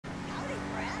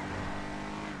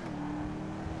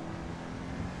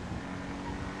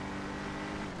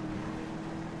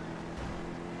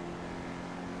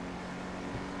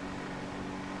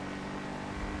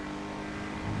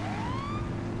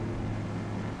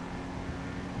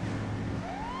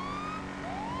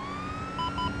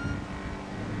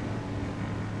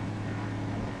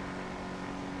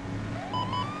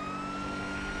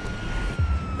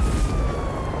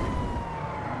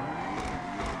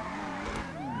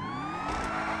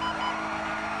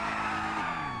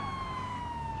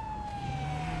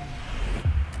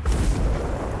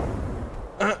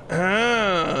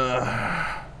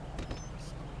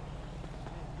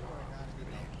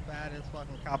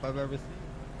I've ever seen.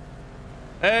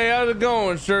 Hey, how's it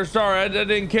going, sir? Sorry, I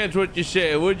didn't catch what you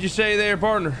said. What'd you say there,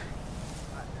 partner?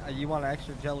 You want an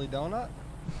extra jelly donut?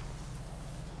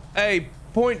 Hey,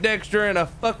 Poindexter in a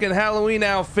fucking Halloween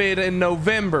outfit in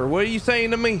November. What are you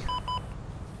saying to me?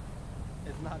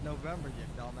 It's not November yet,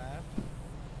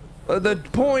 dumbass. The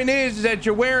point is that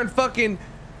you're wearing fucking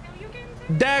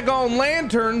daggone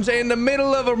lanterns in the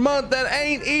middle of a month that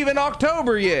ain't even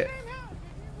October yet.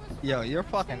 Yo, your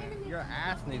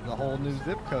ass needs a whole new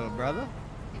zip code, brother.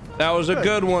 That was a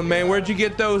good one, man. Where'd you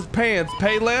get those pants?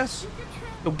 Pay less?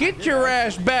 So get your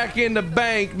ass back in the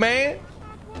bank, man.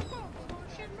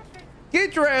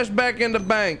 Get your ass back in the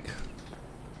bank.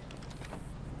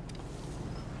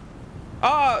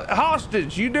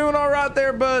 Hostage, you doing all right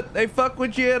there, bud? They fuck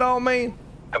with you at all, man?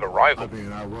 An arrival. I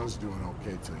mean, I was doing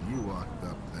okay till you walked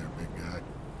up there, big guy.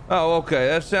 Oh, okay.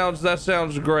 That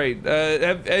sounds great.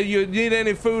 You need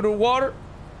any food or water?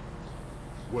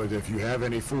 Well, if you have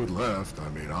any food left, I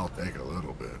mean, I'll take a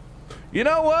little bit. You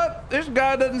know what? This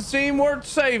guy doesn't seem worth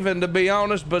saving, to be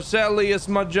honest, but sadly, it's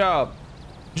my job.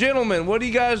 Gentlemen, what are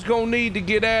you guys gonna need to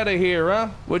get out of here, huh?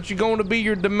 What you gonna be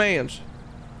your demands?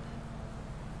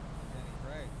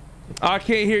 I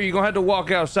can't hear you. You're gonna have to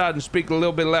walk outside and speak a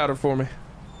little bit louder for me.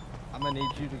 I'm gonna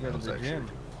need you to go to the gym.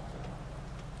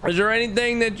 Is there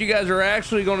anything that you guys are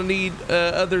actually gonna need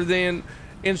other than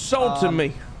insulting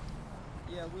me?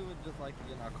 Yeah, we would just like to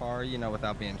get in our car, you know,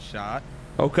 without being shot.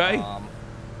 Okay.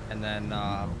 And then,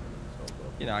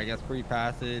 you know, I guess free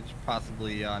passage,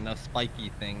 possibly no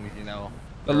spiky things, you know.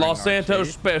 The Los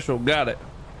Santos special, got it.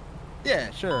 Yeah,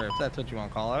 sure, if that's what you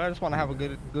want to call it. I just want to have a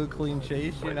good clean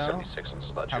chase, you know.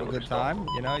 Have a good time,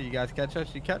 you know. You guys catch us,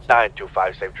 you catch us.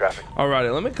 925, safe traffic.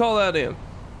 Alrighty, let me call that in.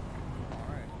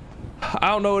 I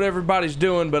don't know what everybody's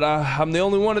doing, but I'm the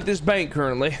only one at this bank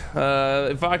currently.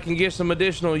 If I can get some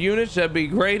additional units, that'd be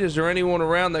great. Is there anyone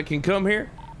around that can come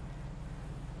here?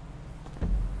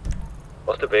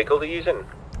 What's the vehicle they're using?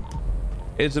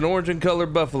 It's an orange and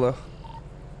colored Buffalo.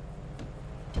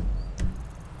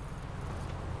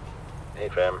 Hey,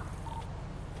 fam.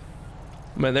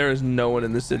 Man, there is no one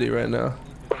in the city right now.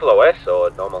 Buffalo S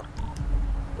or normal?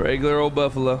 Regular old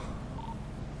Buffalo.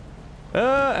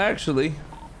 Actually.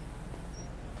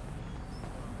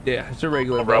 Yeah, it's a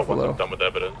regular Buffalo. Once I'm done with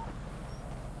evidence.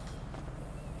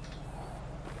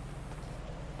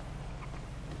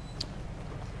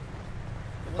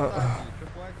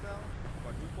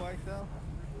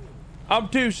 I'm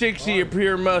 260 of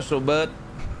pure muscle, bud.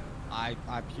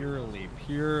 I purely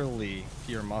pure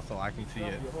muscle. I can see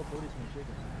it.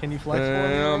 Can you flex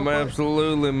for me?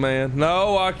 Absolutely, man.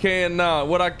 No, I cannot.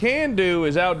 What I can do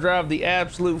is outdrive the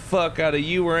absolute fuck out of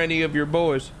you or any of your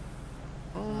boys.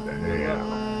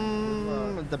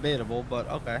 Debatable, but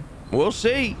okay. We'll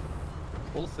see.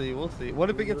 We'll see. What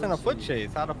if it gets in a foot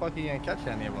chase? How the fuck are you gonna catch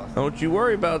any of us? Don't you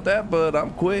worry about that, bud.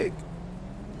 I'm quick.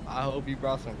 I hope you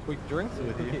brought some quick drinks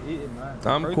with you.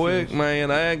 I'm quick,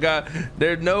 man. I ain't got.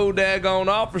 There's no daggone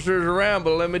officers around,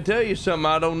 but let me tell you something.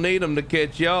 I don't need them to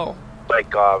catch y'all. Like,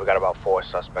 we got about 4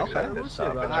 suspects Okay. at this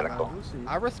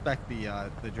I respect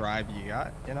the drive you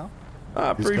got. You know.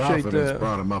 I His appreciate confidence that.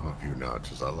 brought him up a few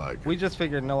notches. I like it. We just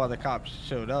figured no other cops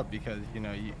showed up because you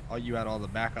know you had all the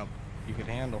backup you could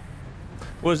handle.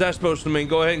 What is that supposed to mean?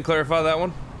 Go ahead and clarify that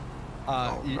one.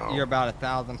 You're about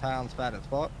 1,000 pounds fat as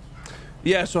fuck.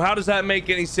 Yeah, so how does that make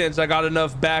any sense? I got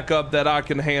enough backup that I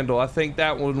can handle. I think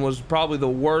that one was probably the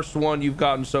worst one you've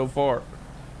gotten so far.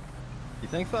 You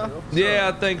think so?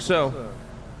 Yeah, I think so.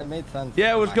 It made sense.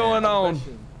 Yeah, what's going on?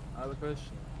 I have a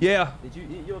question. Yeah. Did you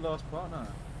eat your last partner?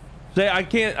 Say, I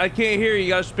can't hear you. You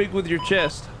gotta speak with your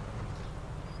chest.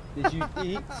 Did you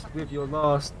eat with your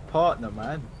last partner,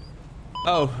 man?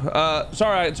 Oh,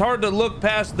 sorry. It's hard to look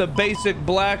past the basic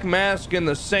black mask and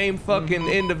the same fucking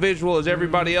individual as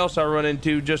everybody else I run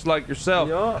into, just like yourself.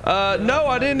 No,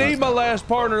 I didn't eat my last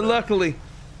partner, luckily.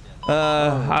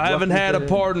 I haven't had a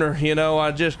partner, you know.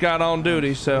 I just got on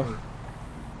duty, so.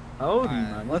 How old are you,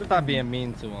 man? Let's not be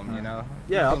mean to him, you know.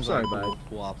 Yeah, I'm sorry, bud.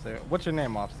 Cool officer. What's your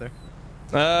name, officer?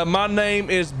 My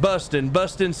name is Bustin'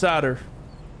 Cider.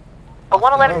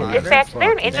 111 dispatch,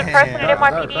 there an injured person at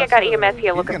NYPD? I got EMS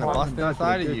here looking for bust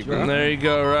inside of you, bro. There you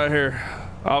go, right here.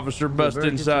 Officer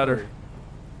Bustin' Cider.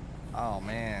 Oh,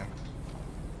 man.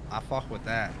 I fuck with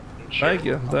that. Thank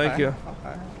you, thank you. Okay.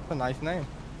 That's a nice name.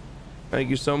 Thank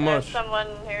you so much. Someone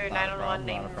who 911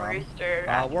 named Rooster.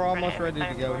 We're almost ready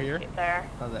to go here.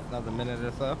 Another minute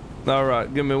or so. All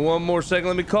right, give me one more second.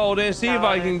 Let me call it in, see if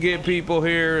I can get people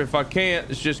here. If I can't,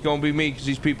 it's just gonna be me because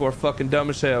these people are fucking dumb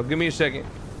as hell. Give me a second.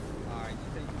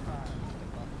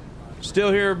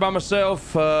 Still here by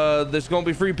myself. There's gonna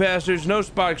be free passage, no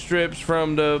spike strips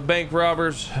from the bank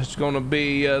robbers. It's gonna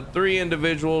be 3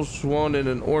 individuals, one in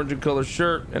an orange and colored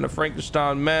shirt and a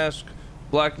Frankenstein mask,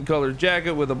 black and colored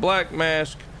jacket with a black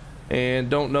mask, and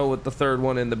don't know what the third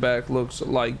one in the back looks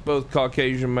like. Both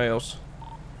Caucasian males.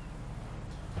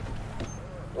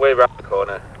 Way around the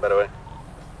corner, by the way.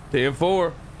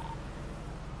 10-4.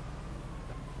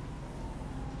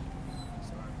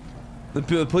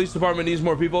 The police department needs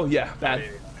more people? Yeah, bad.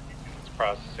 It's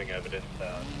processing evidence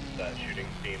that shooting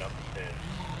scene up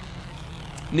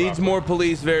in. Needs more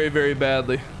police very, very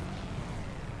badly.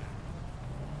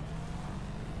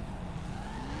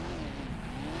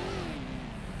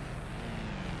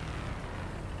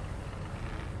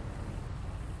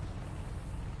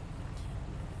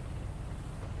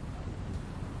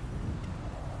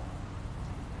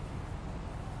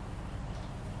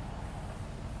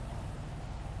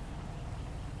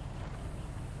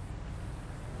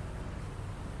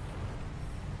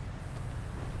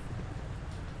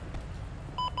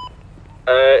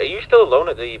 Are you still alone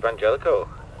at the Evangelico?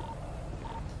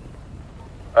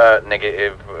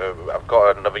 Negative. I've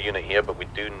got another unit here, but we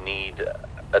do need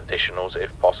additionals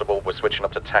if possible. We're switching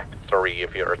up to TAC 3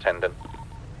 if you're attending.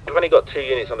 We've only got 2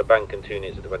 units on the bank and 2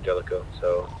 units at the Evangelico,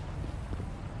 so...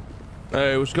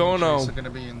 Hey, what's going on? Gonna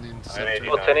be in the interceptor.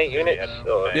 Well, 10 units?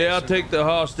 Or... Yeah, I'll take the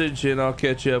hostage and I'll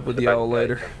catch up with y'all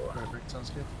later. Sounds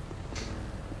good.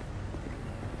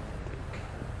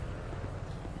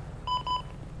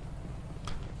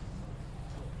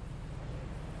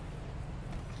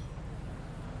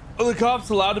 Are the cops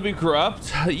allowed to be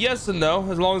corrupt? Yes and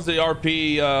no, as long as the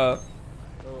RP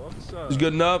is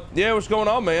good enough. Yeah, what's going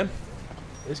on, man?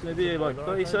 It's gonna be like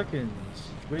 30 seconds.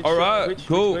 All right,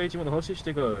 cool. Which way do you want the hostage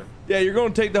to go? Yeah, you're gonna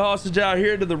take the hostage out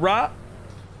here to the right,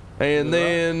 and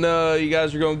then you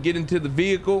guys are gonna get into the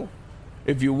vehicle.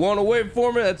 If you want to wait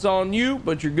for me, that's on you,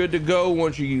 but you're good to go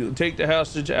once you take the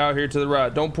hostage out here to the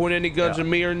right. Don't point any guns at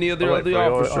me or any other of the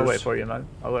officers. I'll wait for you, man.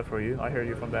 I'll wait for you. I hear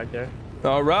you from back there.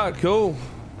 All right, cool.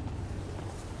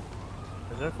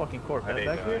 Is there a fucking Corvette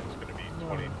back here? It's gonna be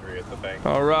 23 at the bank.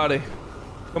 Alrighty.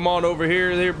 Come on over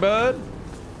here, bud.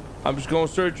 I'm just gonna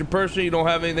search your person. You don't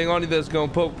have anything on you that's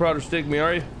gonna poke, prod, or stick me,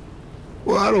 are you?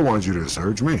 Well, I don't want you to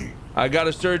search me. I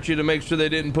gotta search you to make sure they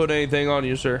didn't put anything on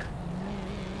you, sir.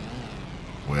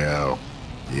 Well,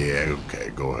 yeah, okay,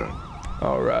 go ahead.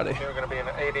 Alrighty. You're gonna be an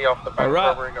 80 off the bank.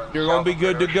 Alright, you're gonna be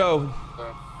good to go.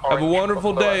 Have a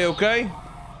wonderful day, okay?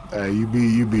 You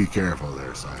be careful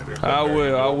there, Cider. I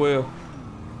will.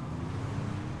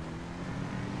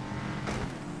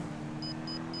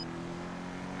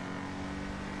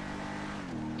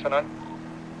 Tonight.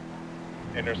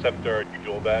 Interceptor,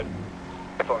 dual bad.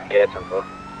 Yeah, 10-4.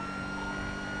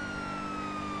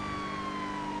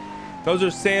 Those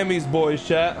are Sammy's boys,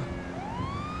 chat.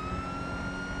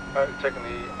 Taking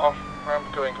the off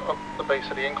ramp, going up the base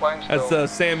of the incline. That's the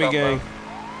Sammy gang.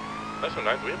 That's so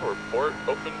nice. We have a report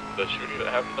open the shooting that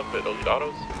happened up at Elite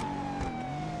Autos.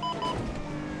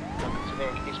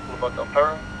 Continuing East Boulevard Del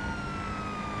Perro.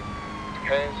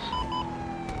 Case.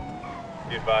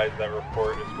 Be advised that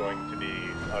report is going to be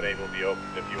unable to be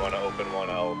opened. If you want to open one,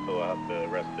 I'll fill out the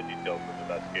rest of the details of the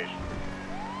investigation.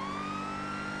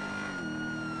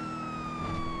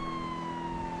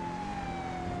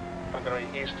 I'm going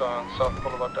to be east on South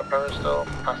Boulevard Del Perro still,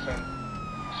 passing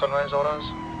Sunrise Autos.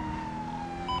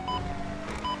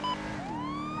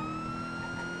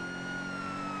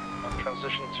 I'll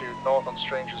transition to north on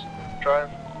Strangers Drive.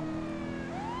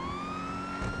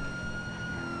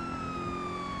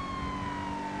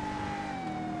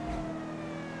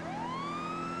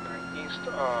 Going east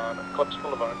on Eclipse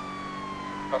Boulevard,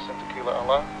 passing Tequila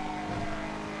Allah.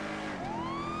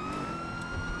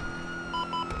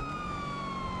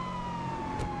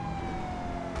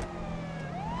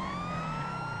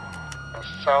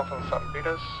 South on San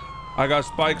Peters. I got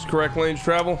spikes, correct lanes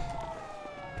travel.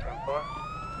 10-4.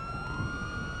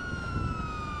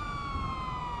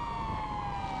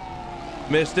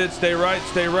 Missed it, stay right,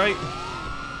 stay right.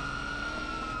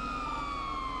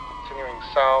 Continuing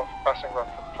south, passing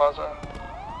Rockford Plaza.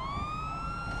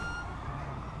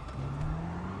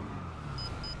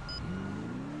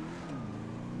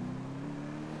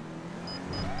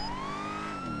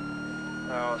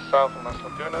 Now south on Las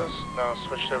Lagunas, now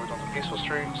switched over to Peaceful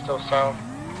Street, still south.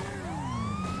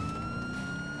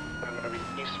 I'm going to be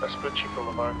east Vespucci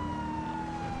Boulevard.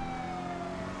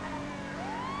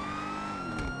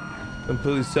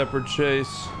 Completely separate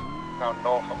chase. Now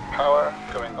north on Power,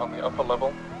 going on the upper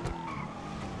level.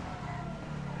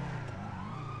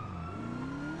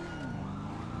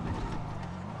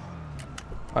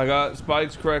 I got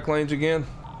spikes, correct lanes again.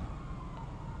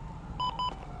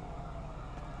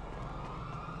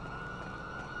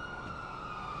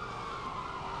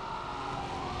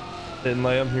 Didn't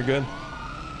lay him. You're good.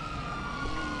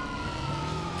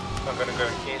 I'm gonna go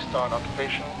east on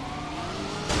Occupation.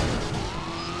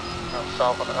 Now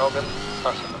south on Elgin,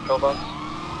 passing the pillbox.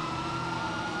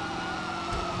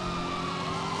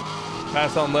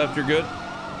 Pass on left. You're good.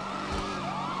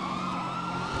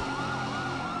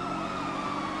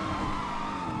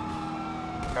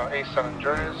 Now east San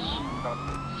Andreas, now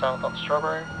south on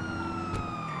Strawberry.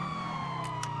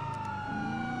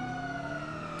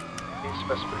 East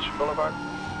Vespucci Boulevard.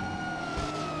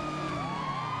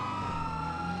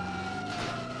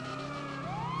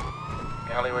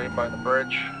 The alleyway by the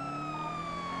bridge.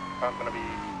 I'm going to be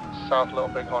south Little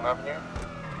Bighorn Avenue.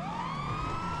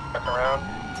 Back around,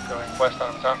 going west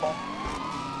Adams Apple.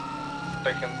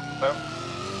 Taking no.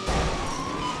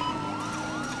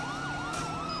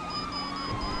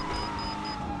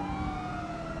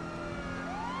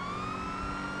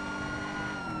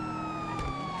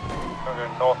 I'm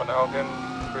going north on Elgin,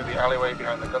 through the alleyway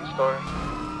behind the gun store.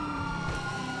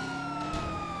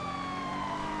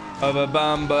 I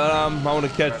want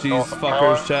to catch these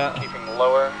fuckers, chat. Keeping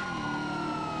lower.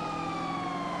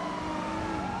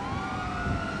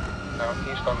 Now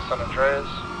east on San Andreas.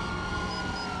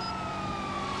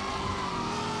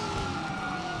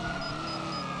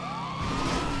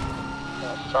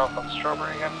 Now south on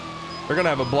Strawberry again. They're gonna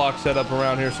have a block set up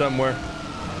around here somewhere.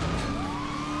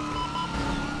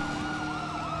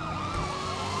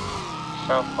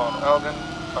 South on Elgin,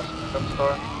 passing the gun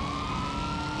store.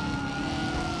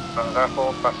 On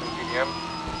Apple, passing PDM.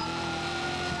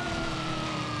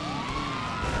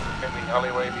 In the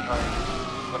alleyway behind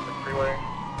Olympic Freeway.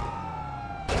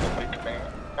 Coming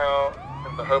out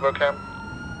in the hobo camp.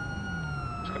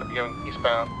 It's going to be going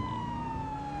eastbound.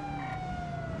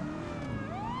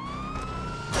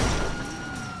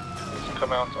 Let's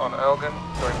come out on Elgin,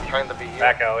 going behind the VU.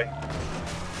 Back alley.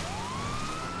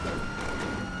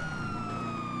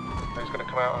 He's going to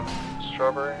come out on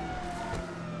Strawberry.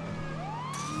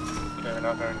 Okay, we're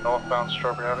now going northbound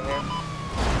Strawberry Avenue.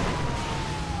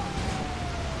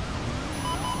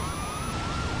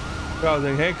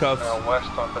 Causing handcuffs. Now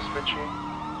west on Vespucci.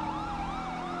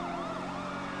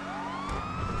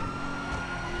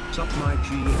 What's up, my G?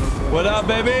 What up,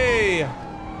 baby?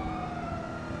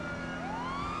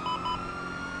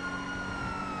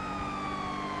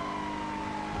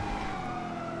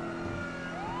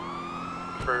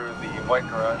 Through the white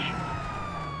garage.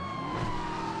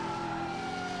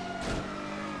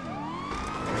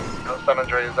 Now San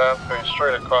Andreas Ave, going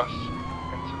straight across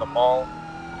into the mall.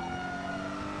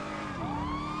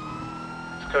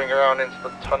 It's going around into the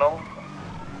tunnel.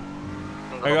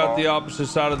 I got the opposite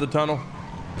side of the tunnel.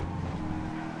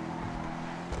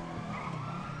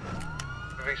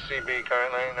 VCB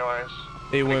currently, no eyes.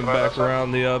 He went back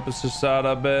around the opposite side,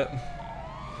 I bet.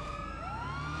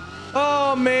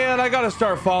 Oh man, I gotta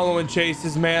start following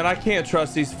chases, man. I can't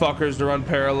trust these fuckers to run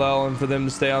parallel and for them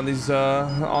to stay on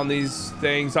these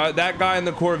things. That guy in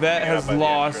the Corvette has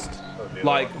lost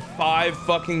like 5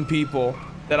 fucking people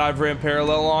that I've ran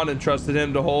parallel on and trusted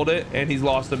him to hold it, and he's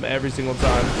lost them every single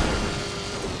time.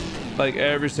 Like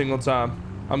every single time.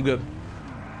 I'm good.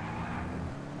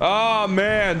 Oh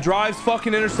man, drives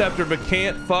fucking interceptor but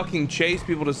can't fucking chase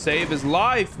people to save his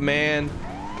life, man.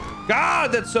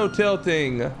 God, that's so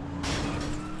tilting.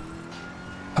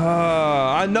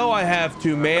 I know I have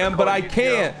to, man, but I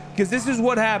can't, because this is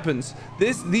what happens.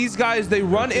 These guys, they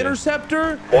run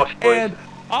interceptor, and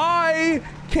I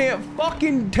can't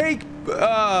fucking take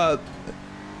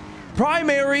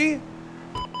primary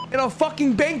in a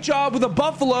fucking bank job with a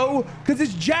Buffalo because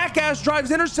this jackass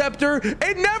drives interceptor.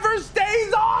 It never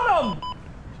stays on him.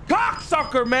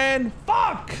 Cocksucker, man.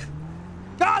 Fuck.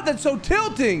 God, that's so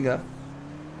tilting.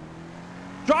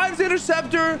 Drives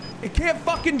interceptor. It can't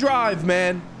fucking drive,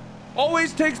 man.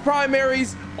 Always takes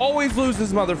primaries. Always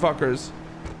loses motherfuckers.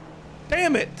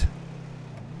 Damn it.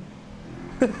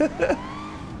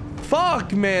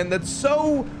 Fuck, man. That's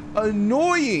so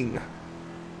annoying.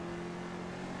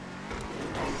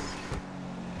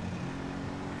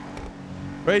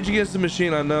 Rage Against the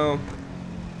Machine, I know.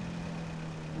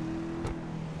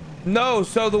 No,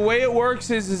 so the way it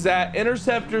works is that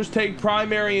interceptors take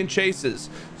primary and chases.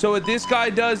 So what this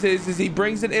guy does is he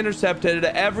brings an interceptor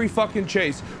to every fucking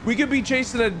chase. We could be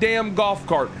chasing a damn golf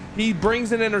cart. He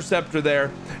brings an interceptor there,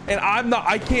 and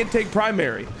I can't take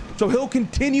primary. So he'll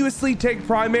continuously take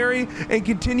primary and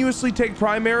continuously take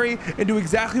primary and do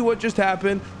exactly what just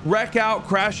happened. Wreck out,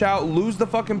 crash out, lose the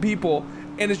fucking people,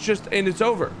 and it's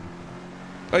over.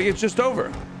 Like, it's just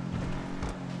over.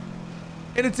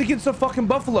 And it's against a fucking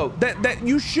Buffalo. That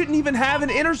you shouldn't even have an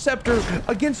interceptor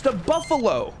against a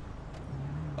Buffalo.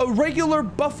 A regular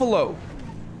Buffalo.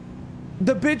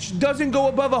 The bitch doesn't go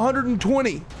above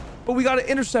 120, but we got an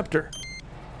interceptor.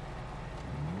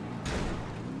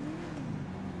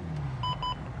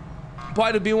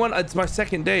 Apply to B1. It's my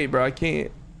second day, bro. I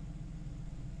can't.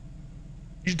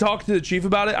 You should talk to the chief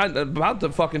about it. I'm about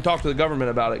to fucking talk to the government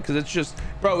about it because it's just,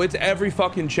 bro, it's every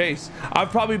fucking chase.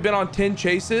 I've probably been on 10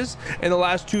 chases in the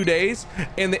last 2 days,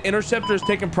 and the interceptor has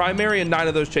taken primary in 9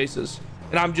 of those chases.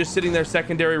 And I'm just sitting there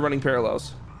secondary running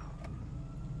parallels.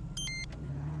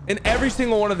 And every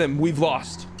single one of them, we've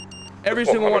lost. Every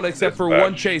single one except for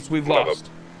one chase, we've lost.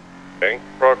 Bank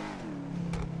truck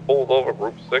pulled over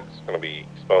Group 6, gonna be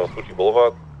eastbound Vespucci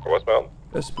Boulevard or westbound.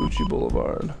 Vespucci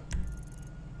Boulevard.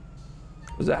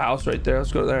 There's a house right there.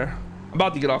 Let's go there. I'm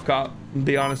about to get off cop, and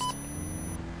be honest.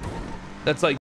 That's like